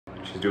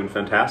She's doing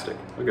fantastic.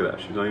 Look at that,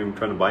 she's not even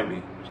trying to bite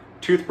me.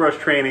 Toothbrush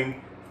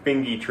training,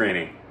 fingy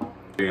training.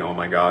 Oh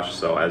my gosh,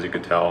 so as you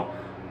could tell,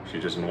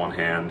 she's just in one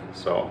hand,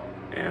 so,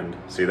 and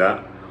see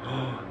that?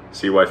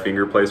 See why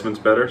finger placement's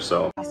better,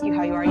 so. Ask you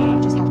how you are,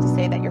 you just have to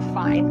say that you're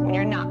fine when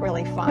you're not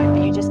really fine,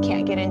 but you just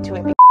can't get into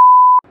it.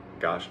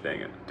 Gosh dang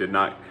it,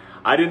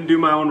 I didn't do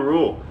my own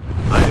rule.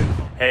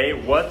 Hey,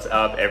 what's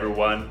up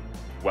everyone?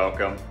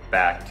 Welcome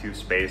back to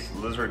Space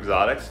Lizard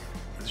Exotics.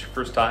 If this is your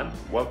first time,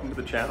 welcome to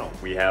the channel.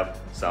 We have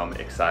some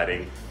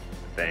exciting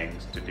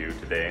things to do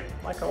today,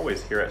 like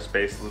always here at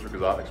Space Lizard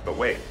Exotics. But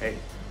wait, hey,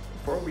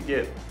 before we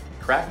get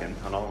cracking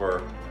on all of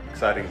our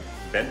exciting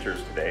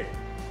ventures today,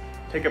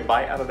 take a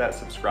bite out of that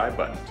subscribe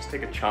button. Just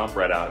take a chomp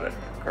right out of it.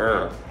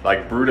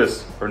 Like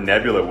Brutus or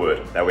Nebula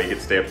would. That way you can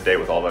stay up to date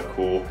with all the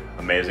cool,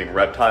 amazing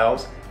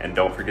reptiles. And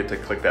don't forget to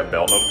click that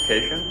bell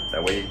notification.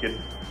 That way you get,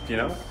 you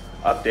know,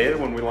 updated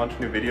when we launch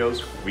new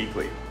videos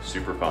weekly.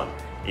 Super fun.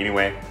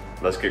 Anyway,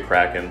 let's get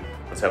cracking.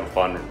 Let's have a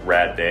fun,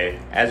 rad day.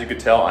 As you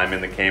could tell, I'm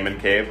in the Caiman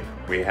cave.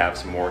 We have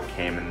some more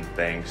Caiman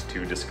things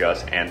to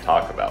discuss and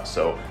talk about.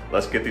 So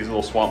let's get these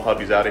little swamp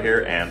puppies out of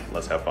here and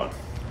let's have fun.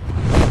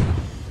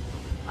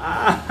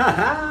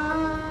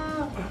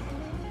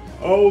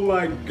 Oh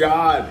my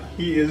God,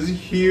 he is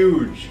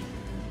huge.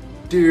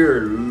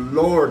 Dear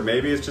Lord,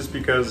 maybe it's just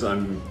because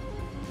I'm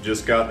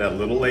just got that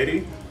little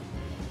lady.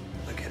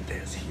 Look at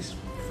this, he's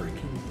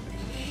freaking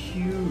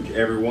huge,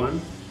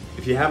 everyone.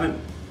 If you haven't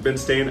been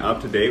staying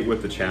up to date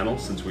with the channel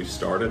since we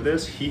started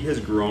this, he has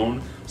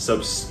grown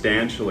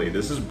substantially.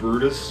 This is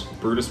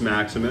Brutus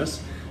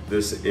Maximus.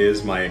 This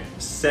is my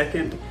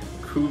second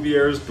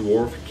Cuvier's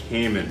dwarf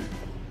Caiman.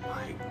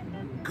 My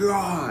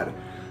God.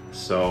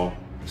 So,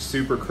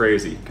 super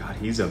crazy. God,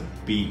 he's a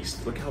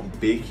beast. Look how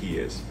big he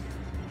is.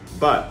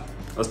 But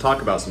let's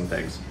talk about some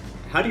things.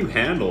 How do you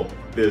handle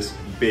this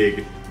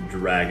big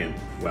dragon?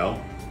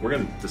 Well, we're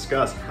going to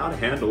discuss how to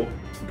handle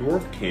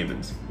dwarf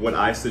caimans. What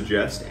I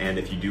suggest, and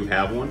if you do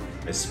have one,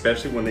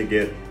 especially when they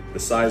get the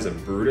size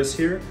of Brutus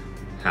here,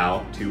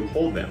 how to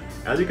hold them.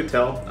 As you can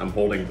tell, I'm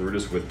holding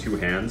Brutus with two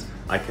hands.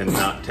 I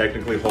cannot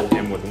technically hold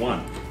him with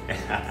one.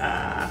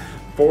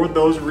 For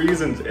those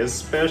reasons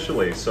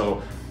especially.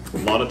 So a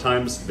lot of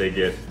times they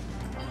get,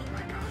 oh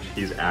my gosh,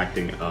 he's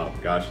acting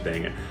up, gosh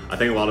dang it. I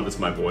think a lot of it's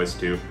my voice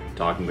too,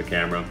 talking to the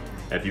camera.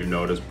 If you've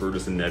noticed,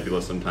 Brutus and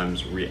Nebula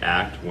sometimes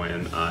react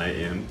when I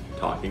am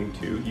talking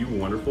to you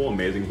wonderful,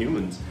 amazing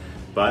humans.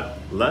 But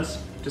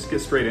let's just get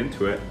straight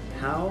into it.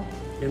 How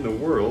in the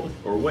world,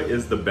 or what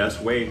is the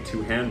best way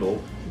to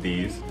handle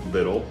these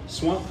little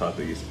swamp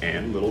puppies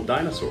and little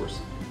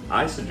dinosaurs?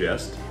 I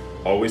suggest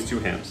always two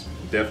hands.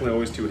 Definitely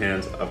always two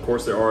hands. Of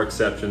course, there are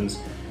exceptions.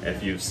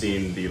 If you've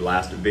seen the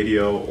last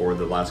video or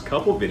the last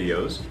couple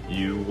videos,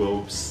 you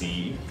will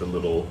see the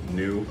little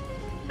new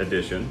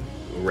addition,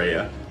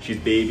 Rhea. She's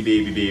baby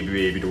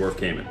dwarf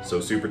Caiman. So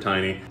super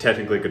tiny.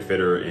 Technically could fit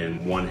her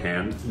in one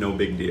hand, no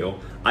big deal.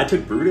 I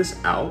took Brutus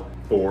out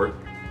for a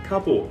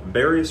couple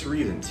various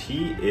reasons.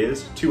 He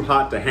is too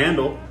hot to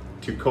handle,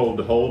 too cold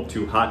to hold,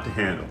 too hot to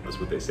handle. That's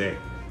what they say,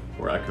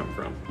 where I come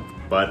from.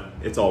 But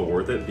it's all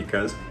worth it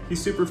because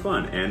he's super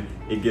fun and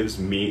it gives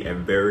me a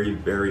very,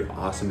 very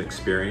awesome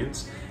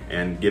experience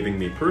and giving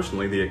me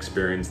personally the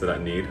experience that I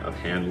need of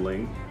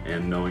handling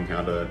and knowing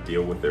how to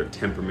deal with their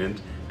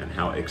temperament and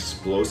how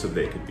explosive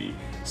they could be.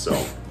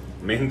 So,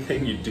 main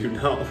thing, you do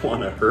not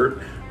want to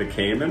hurt the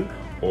Caiman,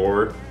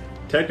 or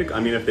technically, I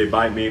mean, if they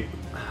bite me,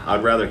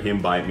 I'd rather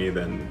him bite me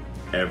than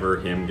ever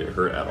him get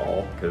hurt at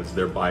all, because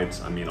their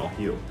bites, I mean, I'll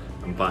heal.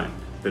 I'm fine.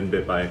 Been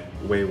bit by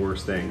way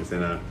worse things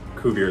than a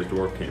Cuvier's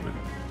dwarf Caiman.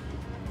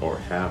 Or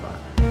have I?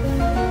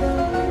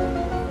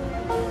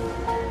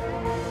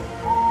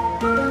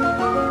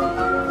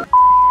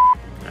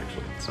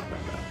 Actually, it's not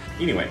that bad.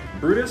 Anyway,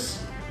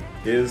 Brutus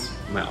is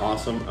my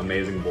awesome,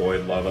 amazing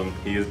boy. Love him.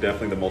 He is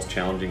definitely the most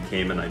challenging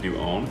Caiman I do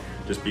own,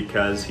 just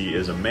because he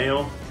is a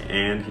male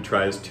and he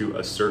tries to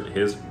assert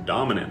his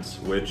dominance,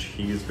 which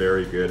he's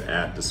very good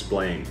at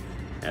displaying.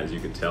 As you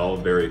can tell,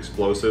 very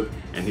explosive,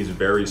 and he's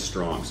very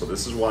strong. So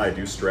this is why I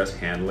do stress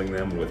handling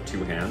them with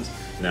two hands.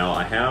 Now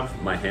I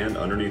have my hand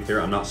underneath here.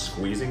 I'm not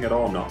squeezing at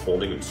all. I'm not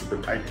holding it super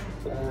tight.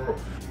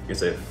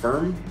 It's a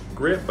firm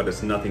grip, but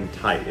it's nothing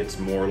tight. It's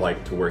more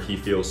like to where he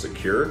feels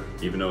secure,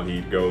 even though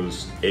he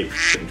goes ape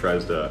and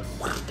tries to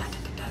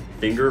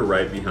finger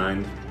right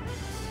behind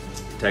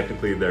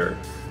technically their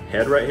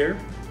head right here,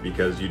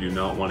 because you do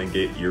not want to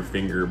get your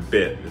finger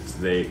bit.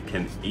 They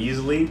can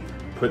easily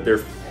put their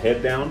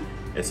head down,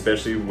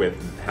 especially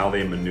with how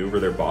they maneuver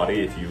their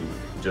body. If you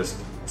just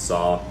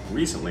saw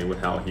recently with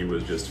how he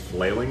was just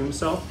flailing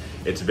himself,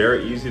 it's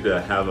very easy to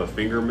have a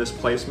finger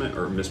misplacement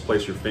or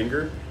misplace your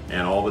finger,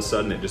 and all of a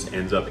sudden it just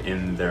ends up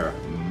in their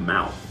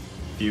mouth.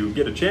 If you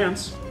get a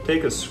chance,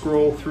 take a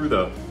scroll through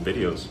the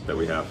videos that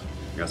we have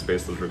at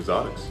Space Lizard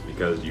Exotics,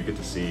 because you get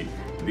to see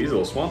these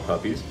little swamp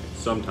puppies.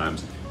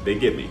 Sometimes they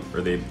get me,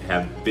 or they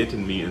have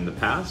bitten me in the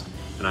past,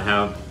 and I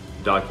have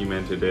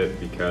documented it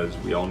because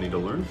we all need to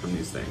learn from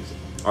these things.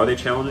 Are they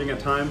challenging at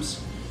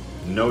times?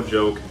 No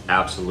joke,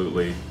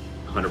 absolutely,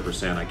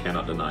 100%, I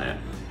cannot deny it.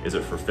 Is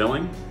it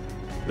fulfilling?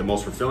 the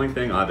most fulfilling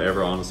thing I've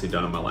ever honestly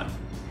done in my life.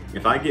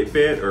 If I get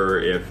bit or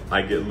if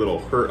I get a little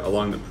hurt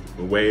along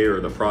the way or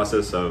the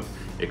process of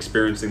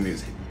experiencing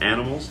these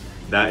animals,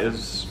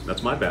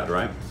 that's my bad,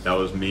 right? That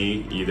was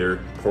me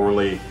either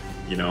poorly,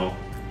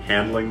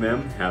 handling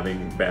them,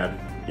 having bad,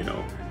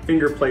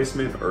 finger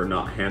placement, or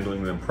not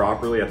handling them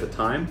properly at the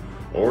time,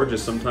 or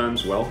just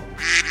sometimes, well,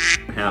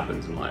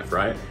 happens in life,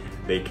 right?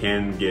 They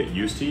can get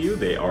used to you.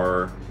 They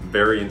are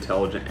very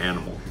intelligent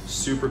animal.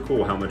 Super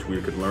cool how much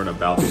we could learn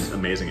about these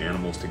amazing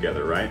animals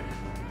together, right?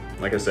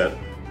 Like I said,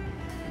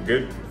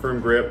 good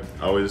firm grip.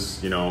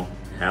 Always,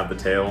 have the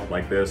tail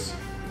like this.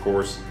 Of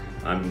course,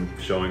 I'm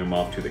showing him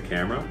off to the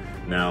camera.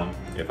 Now,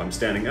 if I'm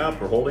standing up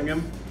or holding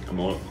him, I'm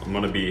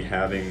gonna be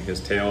having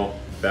his tail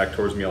back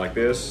towards me like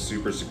this,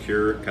 super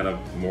secure, kind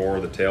of more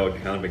the tail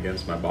kind of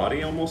against my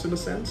body almost in a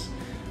sense.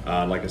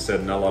 Like I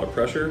said, not a lot of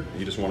pressure.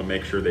 You just want to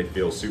make sure they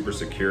feel super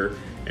secure.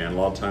 And a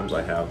lot of times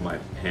I have my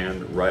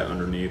hand right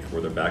underneath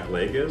where their back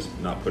leg is,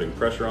 not putting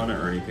pressure on it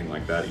or anything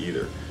like that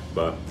either.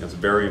 But it's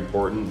very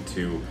important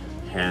to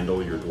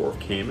handle your dwarf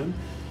caiman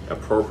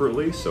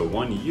appropriately. So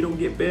one, you don't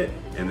get bit,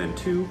 and then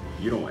two,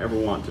 you don't ever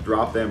want to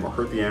drop them or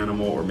hurt the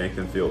animal or make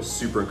them feel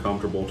super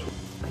uncomfortable.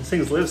 These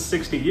things live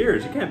 60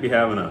 years. You can't be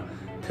having a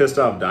pissed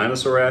off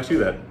dinosaur at you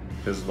that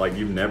is like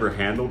you've never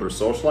handled or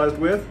socialized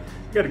with.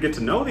 You got to get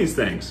to know these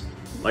things.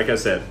 Like I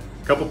said,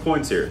 a couple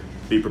points here.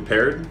 Be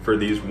prepared for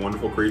these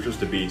wonderful creatures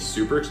to be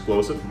super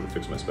explosive. I'm gonna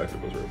fix my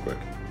spectacles real quick.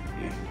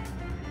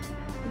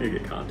 I need to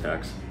get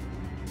contacts.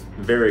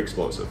 Very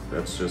explosive.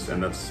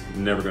 And that's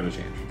never gonna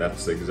change.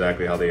 That's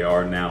exactly how they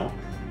are now.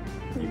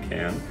 You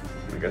can,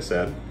 like I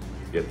said,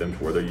 get them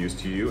to where they're used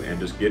to you and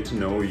just get to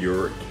know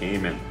your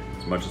caiman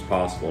as much as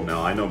possible.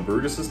 Now, I know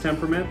Brutus's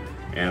temperament,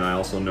 and I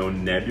also know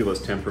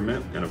Nebula's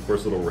temperament, and of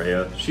course little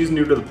Rhea. She's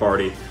new to the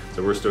party,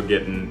 so we're still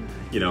getting,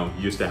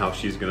 used to how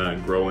she's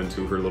gonna grow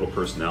into her little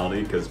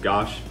personality, because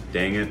gosh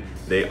dang it,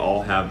 they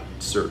all have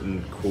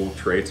certain cool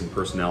traits and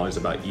personalities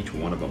about each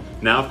one of them.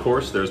 Now, of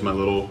course, there's my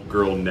little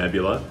girl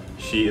Nebula.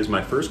 She is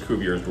my first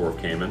Cuvier's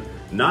dwarf caiman.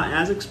 Not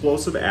as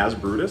explosive as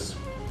Brutus,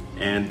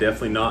 and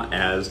definitely not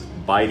as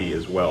bitey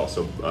as well.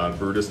 So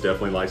Brutus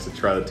definitely likes to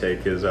try to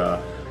take his,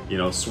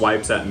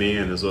 swipes at me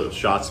and his little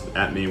shots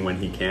at me when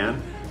he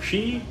can.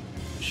 She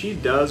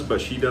does, but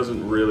she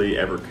doesn't really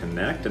ever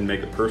connect and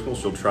make it personal.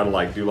 She'll try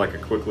to do a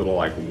quick little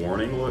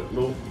warning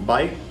little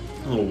bite,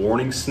 a little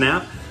warning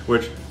snap,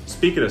 which,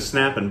 speaking of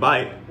snap and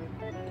bite,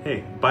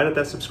 hey, bite at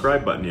that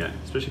subscribe button yet,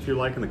 especially if you're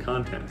liking the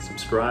content.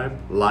 Subscribe,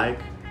 like,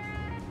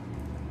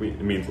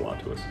 it means a lot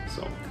to us.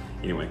 So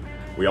anyway,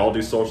 we all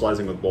do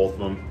socializing with both of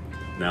them.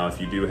 Now,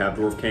 if you do have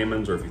dwarf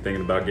caimans or if you're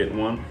thinking about getting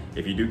one,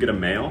 if you do get a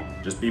male,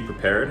 just be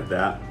prepared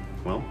that,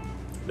 well,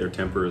 their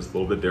temper is a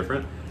little bit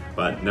different.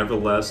 But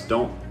nevertheless,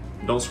 don't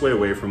sway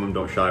away from them,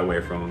 don't shy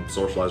away from them,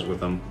 socialize with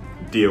them,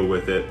 deal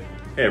with it.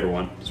 Hey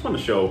everyone, just want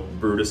to show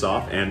Brutus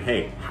off, and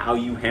hey, how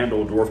you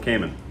handle dwarf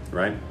caiman,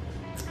 right?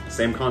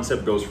 Same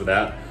concept goes for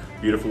that.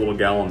 Beautiful little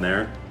gal in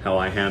there. How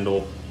I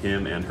handle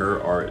him and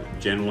her are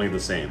generally the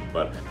same,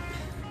 but...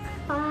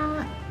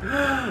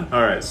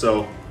 Alright,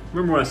 so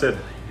remember when I said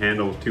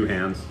handle with two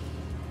hands?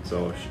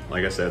 So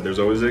like I said, there's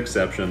always an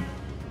exception.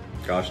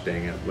 Gosh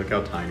dang it, look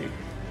how tiny.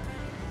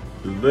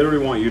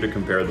 Literally want you to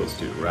compare those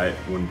two, right?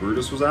 When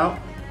Brutus was out,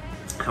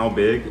 how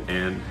big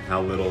and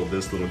how little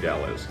this little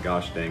gal is.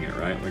 Gosh dang it,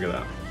 right? Look at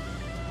that.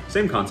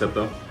 Same concept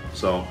though.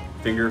 So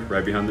finger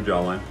right behind the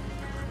jawline,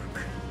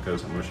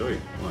 because I'm gonna show you.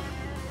 Watch.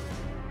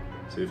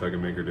 See if I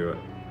can make her do it.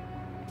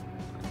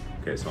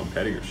 Okay, so I'm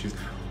petting her. She's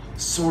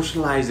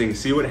socializing.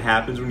 See what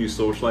happens when you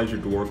socialize your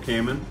dwarf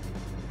caiman?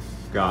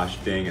 Gosh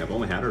dang it, I've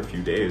only had her a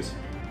few days.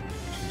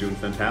 She's doing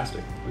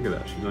fantastic. Look at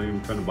that, she's not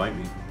even trying to bite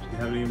me. She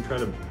hasn't even tried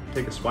to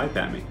take a swipe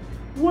at me.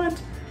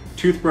 What?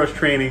 Toothbrush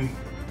training,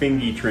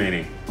 fingy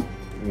training.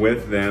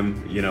 With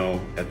them,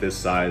 at this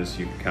size,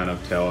 you can kind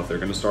of tell if they're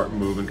gonna start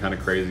moving kind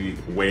of crazy.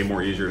 Way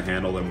more easier to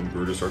handle than when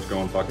Brutus starts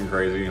going fucking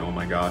crazy. Oh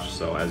my gosh.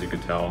 So as you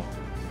can tell,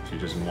 she's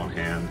just in one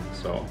hand.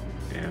 So,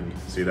 and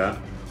see that?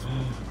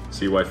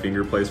 See why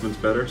finger placement's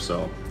better?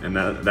 So, and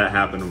that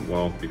happened,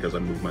 well, because I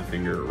moved my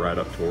finger right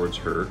up towards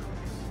her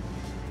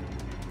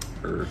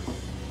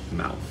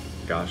mouth.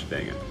 Gosh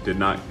dang it.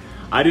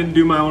 I didn't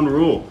do my own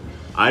rule.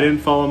 I didn't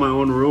follow my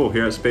own rule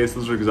here at Space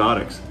Lizard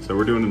Exotics. So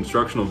we're doing an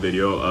instructional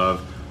video of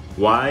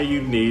why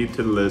you need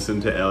to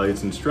listen to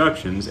Elliot's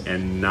instructions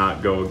and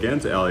not go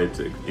against Elliot's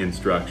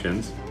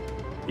instructions,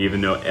 even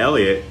though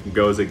Elliot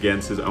goes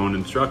against his own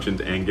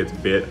instructions and gets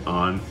bit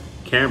on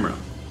camera.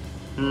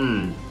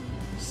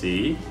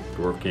 See,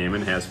 dwarf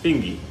caiman has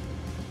fingy.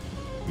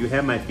 You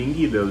have my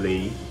fingy though,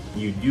 lady.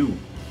 You do.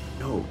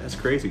 No, that's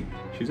crazy.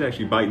 She's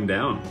actually biting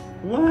down.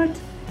 What?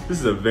 This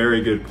is a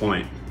very good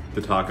point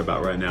to talk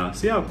about right now.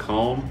 See how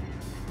calm,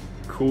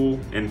 cool,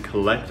 and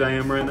collect I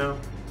am right now?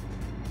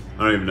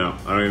 I don't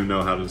even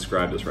know how to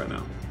describe this right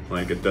now.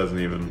 Like, it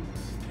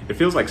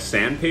feels like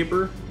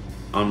sandpaper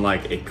on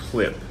like a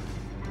clip.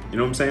 You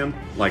know what I'm saying?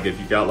 Like if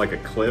you got like a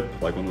clip,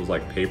 like one of those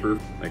like paper,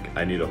 like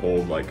I need to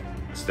hold like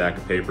a stack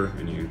of paper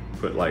and you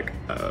put like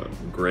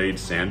grade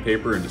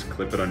sandpaper and just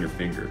clip it on your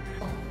finger.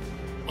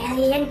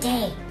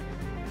 Aliente,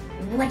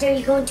 what are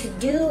you going to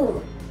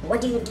do? What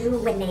do you do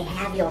when they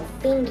have your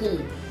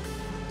fingy?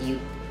 Do you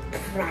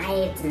pry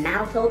its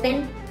mouth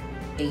open?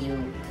 Do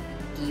you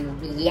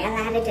yell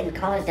at it and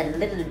call it a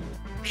little...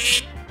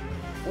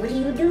 What do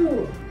you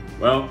do?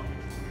 Well,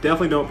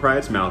 definitely don't pry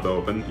its mouth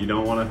open. You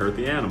don't want to hurt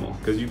the animal,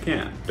 because you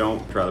can't.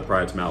 Don't try to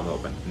pry its mouth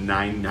open.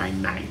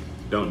 999.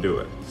 Don't do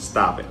it.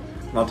 Stop it.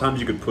 A lot of times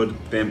you could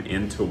put them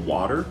into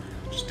water,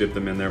 just dip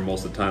them in there.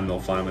 Most of the time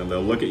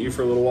they'll look at you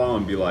for a little while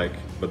and be like,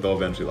 but they'll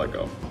eventually let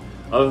go.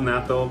 Other than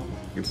that though,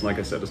 it's like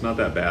I said, it's not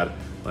that bad.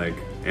 Like,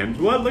 and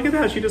what? Look at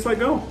that, she just let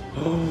go.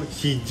 Oh,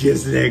 she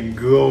just let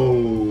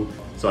go.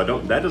 So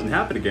that doesn't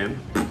happen again.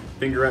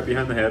 Finger right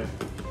behind the head.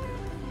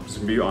 Just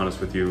to be honest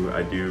with you,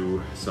 I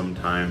do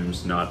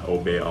sometimes not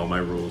obey all my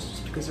rules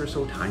just because they're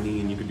so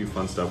tiny and you can do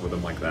fun stuff with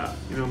them like that.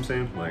 You know what I'm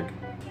saying? Like,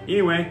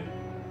 anyway,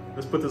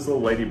 let's put this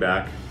little lady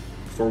back.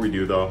 Before we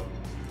do though,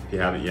 if you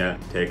haven't yet,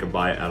 take a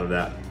bite out of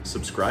that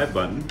subscribe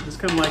button. Just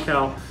kind of like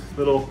how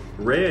little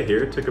Rhea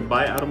here took a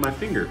bite out of my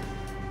finger.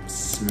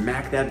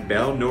 Smack that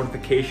bell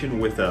notification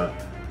with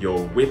your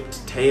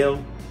whipped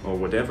tail or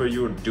whatever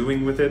you're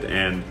doing with it,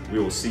 and we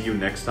will see you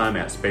next time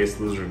at Space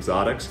Lizard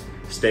Exotics.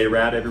 Stay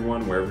rad,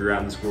 everyone, wherever you're at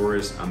in this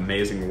glorious,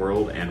 amazing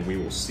world, and we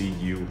will see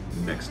you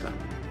next time.